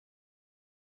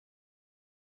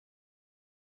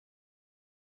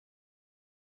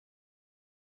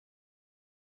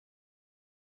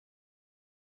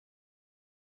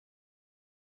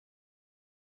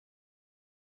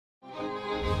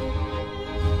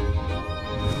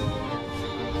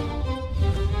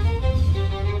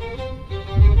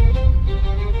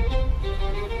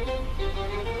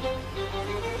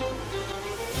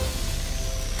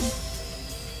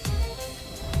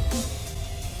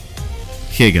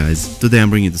Hey guys, today I'm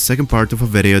bringing you the second part of a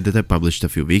video that I published a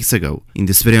few weeks ago. In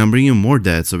this video I'm bringing you more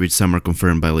deaths, of which some are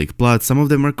confirmed by leaked plots, some of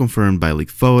them are confirmed by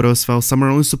leaked photos, while some are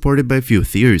only supported by a few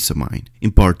theories of mine.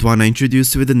 In part 1 I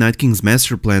introduced you with the Night King's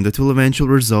master plan that will eventually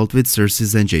result with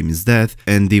Cersei's and Jaime's death,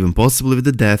 and even possibly with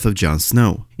the death of Jon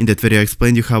Snow. In that video I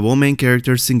explained you how all main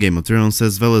characters in Game of Thrones,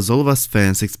 as well as all of us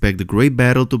fans, expect the great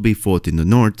battle to be fought in the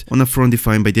north, on a front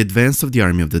defined by the advance of the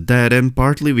Army of the Dead, and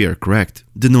partly we are correct.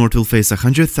 The north will face a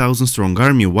 100,000 strong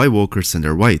army of White Walkers and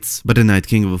their whites, but the Night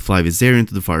King will fly Viserion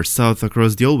to the far south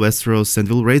across the old Westeros and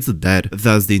will raise the dead,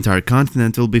 thus the entire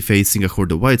continent will be facing a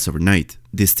horde of whites overnight.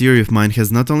 This theory of mine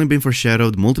has not only been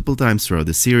foreshadowed multiple times throughout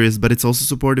the series, but it's also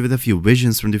supported with a few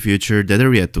visions from the future that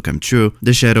are yet to come true.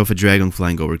 The shadow of a dragon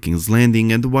flying over King's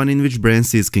Landing, and the one in which Bran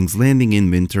sees King's Landing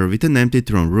in winter with an empty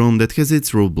throne room that has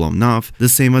its roof blown off, the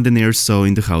same one Daenerys saw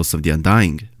in the House of the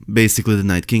Undying. Basically, the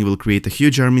Night King will create a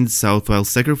huge army in the south while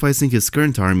sacrificing his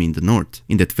current army in the north.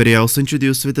 In that video I also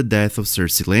introduced with the death of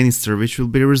Cersei Lannister, which will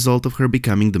be a result of her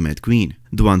becoming the Mad Queen.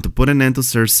 The one to put an end to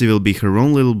Cersei will be her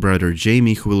own little brother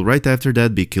Jaime, who will right after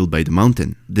that be killed by the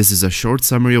Mountain. This is a short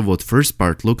summary of what first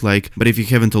part looked like, but if you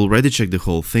haven't already checked the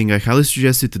whole thing, I highly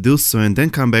suggest you to do so and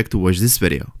then come back to watch this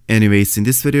video. Anyways, in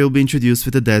this video we'll be introduced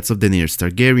with the deaths of Daenerys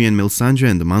Targaryen, Melisandre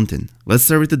and the Mountain. Let's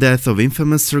start with the death of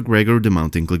infamous Ser Gregor the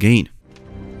Mountain Clegane.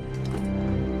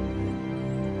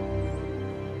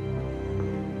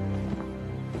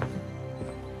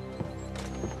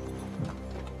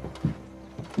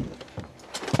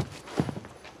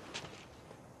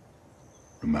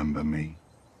 Remember me?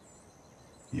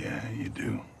 Yeah, you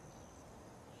do.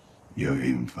 You're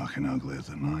even fucking uglier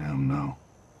than I am now.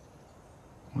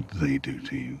 What did they do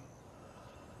to you?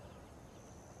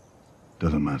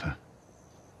 Doesn't matter.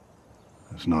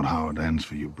 That's not how it ends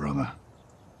for you, brother.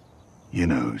 You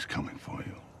know who's coming for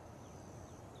you.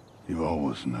 You've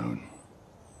always known.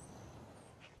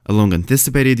 A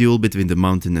long-anticipated duel between the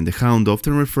Mountain and the Hound,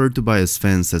 often referred to by us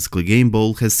fans as Clegane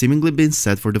Bowl, has seemingly been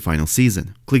set for the final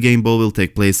season. Clegane Bowl will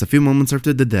take place a few moments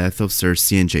after the death of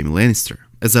Cersei and Jaime Lannister.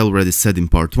 As I already said in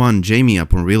part 1, Jaime,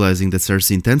 upon realizing that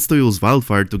Cersei intends to use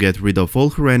wildfire to get rid of all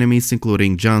her enemies,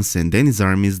 including Jon's and Dany's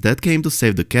armies that came to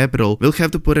save the capital, will have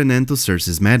to put an end to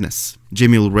Cersei's madness.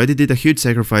 Jaime already did a huge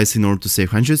sacrifice in order to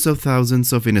save hundreds of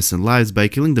thousands of innocent lives by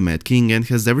killing the Mad King and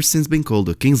has ever since been called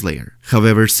the Kingslayer.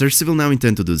 However, Cersei will now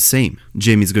intend to do the same.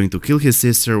 Jaime is going to kill his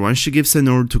sister once she gives an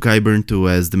order to Qyburn to,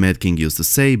 as the Mad King used to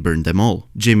say, burn them all.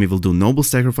 Jaime will do noble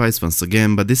sacrifice once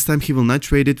again, but this time he will not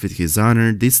trade it with his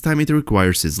honor, this time it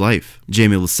requires his life.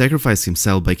 Jaime will sacrifice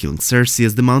himself by killing Cersei,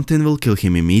 as the Mountain will kill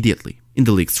him immediately. In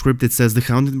the leaked script it says the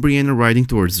Hound and Brienne are riding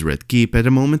towards the Red Keep at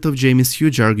a moment of Jaime's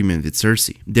huge argument with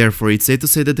Cersei. Therefore it's safe to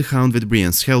say that the Hound with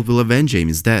Brienne's help will avenge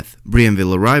Jaime's death. Brienne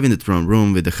will arrive in the throne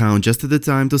room with the Hound just at the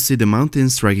time to see the Mountain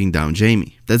striking down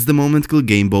Jaime. That's the moment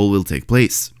Clegane Bowl will take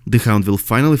place. The Hound will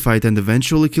finally fight and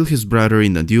eventually kill his brother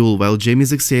in a duel while Jaime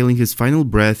is exhaling his final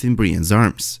breath in Brienne's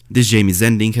arms. This Jaime's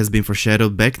ending has been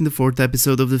foreshadowed back in the 4th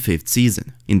episode of the 5th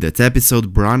season. In that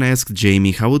episode, Bronn asked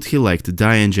Jaime how would he like to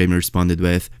die, and Jaime responded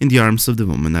with, "In the arms of the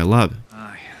woman I love."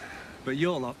 Aye, but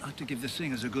your lot like to give the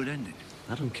singers a good ending.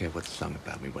 I don't care what's sung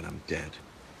about me when I'm dead.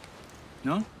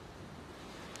 No?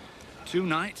 2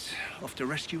 nights off to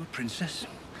rescue a princess.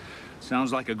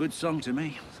 Sounds like a good song to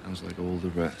me. Sounds like all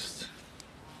the rest.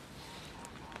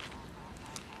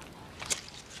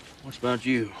 What about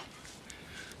you?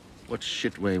 What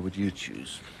shit way would you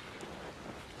choose?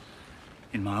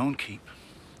 In my own keep,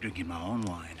 drinking my own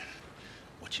wine,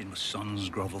 watching my sons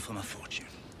grovel for my fortune.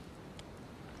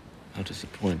 How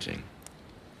disappointing.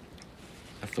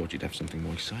 I thought you'd have something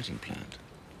more exciting planned.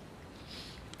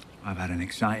 I've had an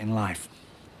exciting life.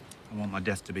 I want my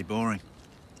death to be boring.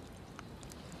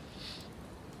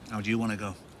 How do you want to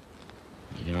go?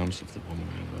 In the arms of the woman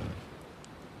I love.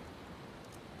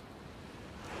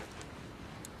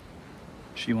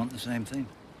 She want the same thing.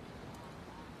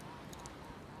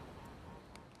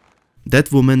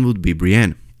 That woman would be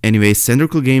Brienne. Anyway, Sandor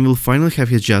Clegane will finally have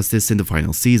his justice in the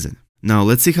final season. Now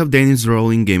let's see how Dany's role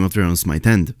in Game of Thrones might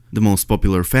end. The most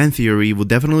popular fan theory would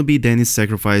definitely be Dany's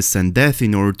sacrifice and death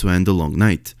in order to end the Long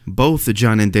Night. Both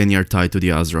Jon and Dany are tied to the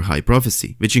Azor Ahai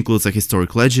prophecy, which includes a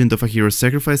historic legend of a hero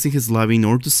sacrificing his love in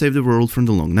order to save the world from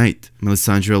the Long Night.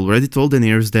 Melisandre already told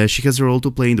Daenerys that she has a role to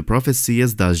play in the prophecy,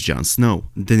 as does Jon Snow.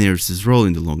 Daenerys' role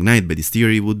in the Long Night by this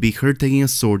theory would be her taking a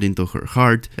sword into her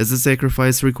heart as a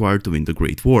sacrifice required to win the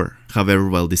Great War. However,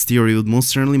 while this theory would most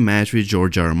certainly match with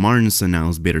George R. R. Martin's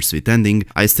announced bittersweet ending,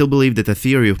 I still believe that a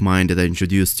theory of mine that I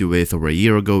introduced you with over a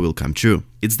year ago will come true.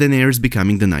 It's Daenerys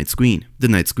becoming the Night's Queen. The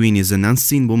Night's Queen is an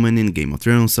unseen woman in Game of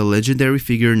Thrones, a legendary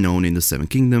figure known in the Seven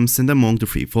Kingdoms and among the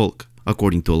Free Folk.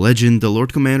 According to a legend, the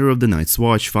Lord Commander of the Night's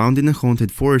Watch found in a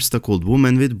haunted forest a cold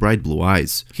woman with bright blue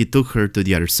eyes. He took her to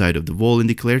the other side of the wall and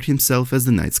declared himself as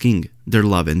the Night's King. Their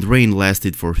love and reign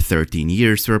lasted for 13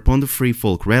 years, whereupon the free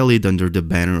folk rallied under the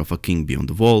banner of a king beyond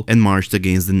the wall and marched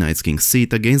against the Night's King's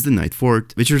seat against the Night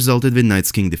Fort, which resulted with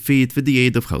Night's King defeat with the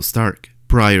aid of House Stark.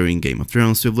 Prior in Game of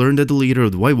Thrones, we've learned that the leader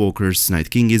of the White Walkers, Night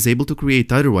King, is able to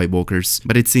create other White Walkers,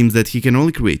 but it seems that he can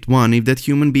only create one if that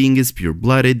human being is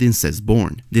pure-blooded,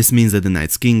 incest-born. This means that the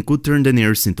Night's King could turn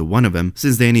Daenerys into one of them,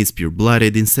 since Dany is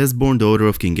pure-blooded, incest-born daughter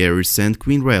of King Aerys and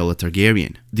Queen Rhaella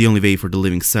Targaryen. The only way for the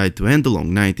living side to end the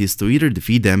Long Night is to either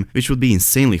defeat them, which would be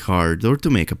insanely hard, or to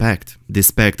make a pact.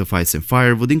 This pact of ice and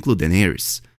fire would include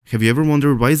Daenerys. Have you ever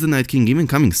wondered why is the Night King even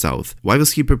coming south? Why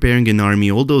was he preparing an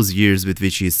army all those years with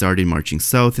which he started marching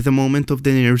south at the moment of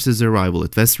Daenerys' arrival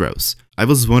at Westeros? I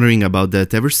was wondering about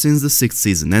that ever since the 6th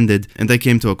season ended, and I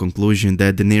came to a conclusion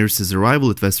that Daenerys' arrival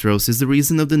at Westeros is the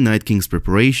reason of the Night King's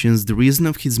preparations, the reason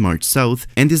of his march south,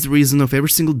 and is the reason of every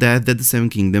single death that the Seven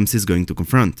Kingdoms is going to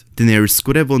confront. Daenerys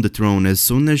could have won the throne as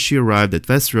soon as she arrived at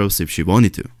Westeros if she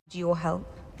wanted to. Do you help?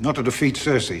 Not to defeat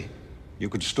Cersei. You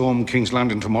could storm King's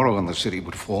Landing tomorrow and the city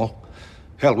would fall.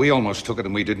 Hell, we almost took it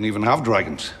and we didn't even have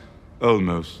dragons.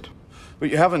 Almost.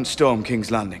 But you haven't stormed King's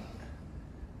Landing.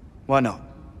 Why not?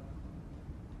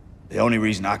 The only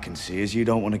reason I can see is you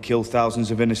don't want to kill thousands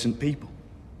of innocent people.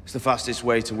 It's the fastest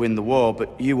way to win the war,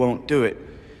 but you won't do it.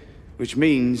 Which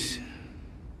means,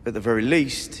 at the very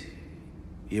least,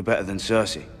 you're better than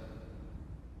Cersei.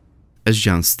 As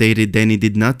Jon stated, Dany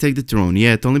did not take the throne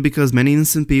yet, only because many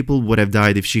innocent people would have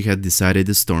died if she had decided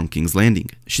to storm King's Landing.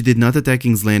 She did not attack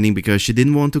King's Landing because she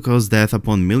didn't want to cause death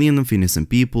upon millions of innocent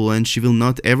people, and she will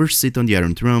not ever sit on the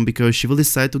Iron Throne because she will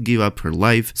decide to give up her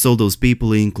life so those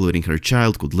people, including her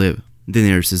child, could live.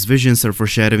 Daenerys' visions are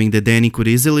foreshadowing that Dany could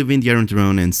easily win the Iron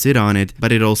Throne and sit on it,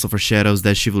 but it also foreshadows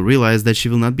that she will realize that she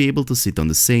will not be able to sit on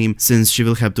the same, since she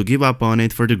will have to give up on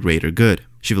it for the greater good.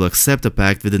 She will accept a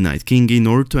pact with the Night King in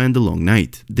order to end the Long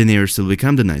Night. Daenerys will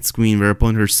become the Night's Queen,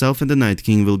 whereupon herself and the Night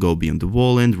King will go beyond the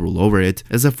wall and rule over it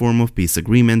as a form of peace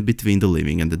agreement between the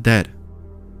living and the dead.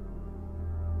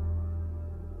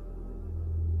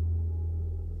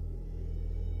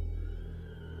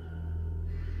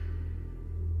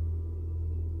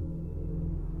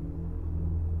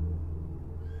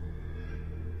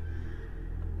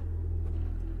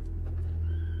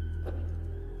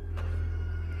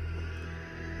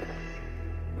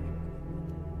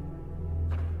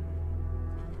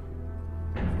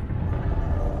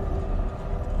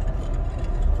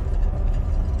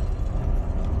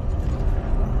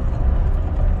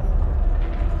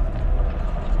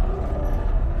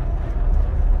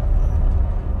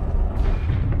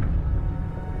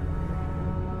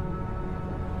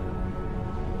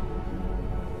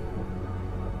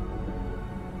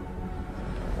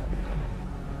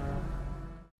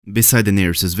 Beside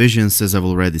Daenerys' visions, as I've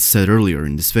already said earlier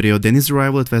in this video, Dany's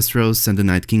arrival at Westeros and the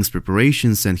Night King's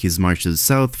preparations and his march to the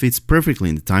south fits perfectly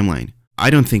in the timeline. I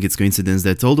don't think it's coincidence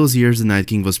that all those years the Night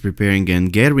King was preparing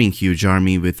and gathering a huge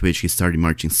army with which he started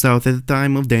marching south at the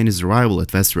time of Dany's arrival at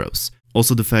Westeros.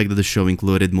 Also, the fact that the show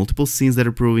included multiple scenes that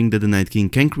are proving that the Night King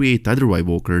can create other White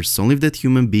Walkers only if that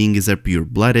human being is a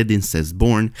pure-blooded,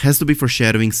 incest-born, has to be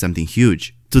foreshadowing something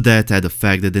huge. To that, add the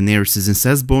fact that Daenerys is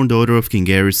incest-born daughter of King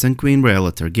Aerys and Queen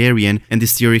Rhaella Targaryen, and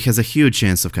this theory has a huge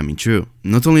chance of coming true.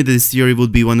 Not only that this theory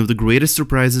would be one of the greatest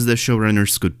surprises that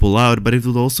showrunners could pull out, but it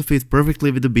would also fit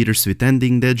perfectly with the bittersweet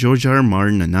ending that George R. R.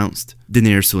 Martin announced.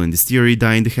 Daenerys will in this theory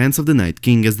die in the hands of the Night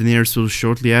King, as Daenerys will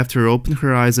shortly after open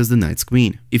her eyes as the Night's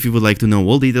Queen. If you would like to know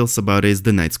all details about this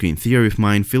The Night's Queen theory of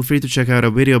mine, feel free to check out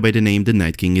a video by the name The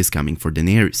Night King is Coming for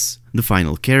Daenerys. The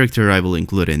final character I will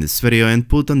include in this video and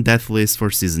put on death list for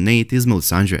Season 8 is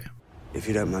Melisandre. If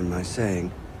you don't mind my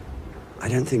saying, I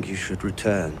don't think you should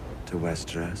return to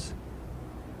Westeros.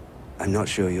 I'm not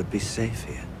sure you'd be safe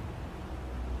here.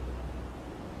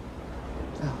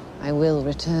 Oh, I will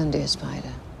return, dear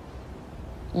Spider.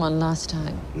 One last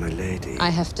time. My lady. I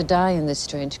have to die in this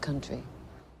strange country.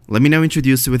 Let me now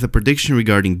introduce you with a prediction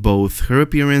regarding both her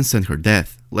appearance and her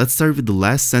death. Let's start with the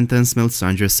last sentence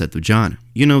Melisandre said to Jon.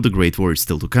 You know the Great War is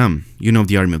still to come. You know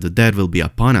the army of the dead will be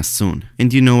upon us soon.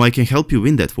 And you know I can help you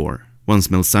win that war. Once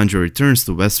Melisandre returns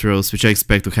to Westeros, which I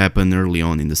expect to happen early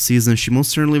on in the season, she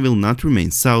most certainly will not remain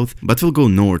south, but will go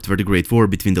north, where the Great War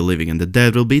between the living and the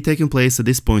dead will be taking place at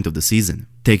this point of the season.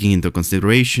 Taking into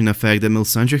consideration the fact that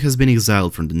Melisandre has been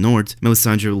exiled from the north,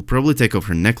 Melisandre will probably take off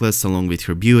her necklace along with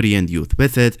her beauty and youth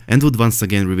with it, and would once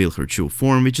again reveal her true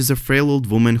form, which is a frail old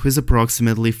woman who is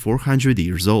approximately 400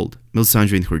 years old.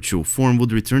 Melisandre in her true form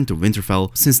would return to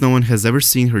Winterfell. Since no one has ever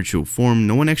seen her true form,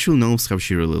 no one actually knows how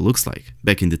she really looks like.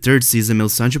 Back in the 3rd season,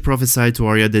 Melisandre prophesied to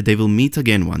Arya that they will meet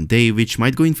again one day, which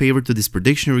might go in favor to this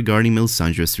prediction regarding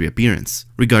Melisandre's reappearance.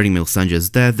 Regarding Melisandre's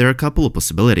death, there are a couple of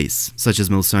possibilities, such as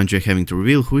Melisandre having to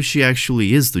reveal who she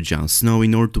actually is to Jon Snow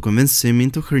in order to convince him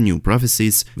into her new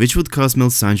prophecies, which would cost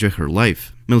Melisandre her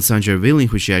life. Melisandre revealing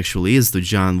who she actually is to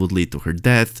Jon would lead to her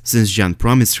death, since Jon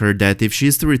promised her that if she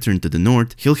is to return to the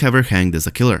north, he'll have her hanged as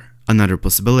a killer. Another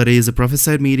possibility is a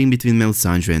prophesied meeting between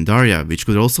Melisandre and Arya, which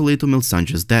could also lead to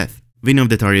Melisandre's death. We know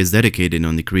that Arya is dedicated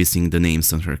on decreasing the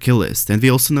names on her kill list, and we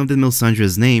also know that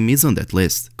Melisandre's name is on that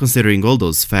list. Considering all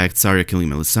those facts, Arya killing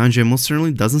Melisandre most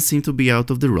certainly doesn't seem to be out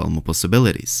of the realm of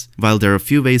possibilities. While there are a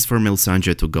few ways for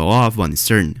Melisandre to go off, one is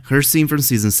certain. Her scene from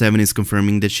season 7 is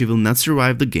confirming that she will not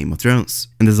survive the Game of Thrones.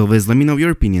 And as always, let me know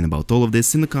your opinion about all of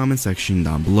this in the comment section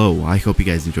down below. I hope you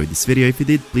guys enjoyed this video. If you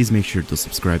did, please make sure to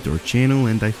subscribe to our channel,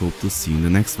 and I hope to see you in the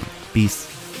next one.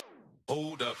 Peace.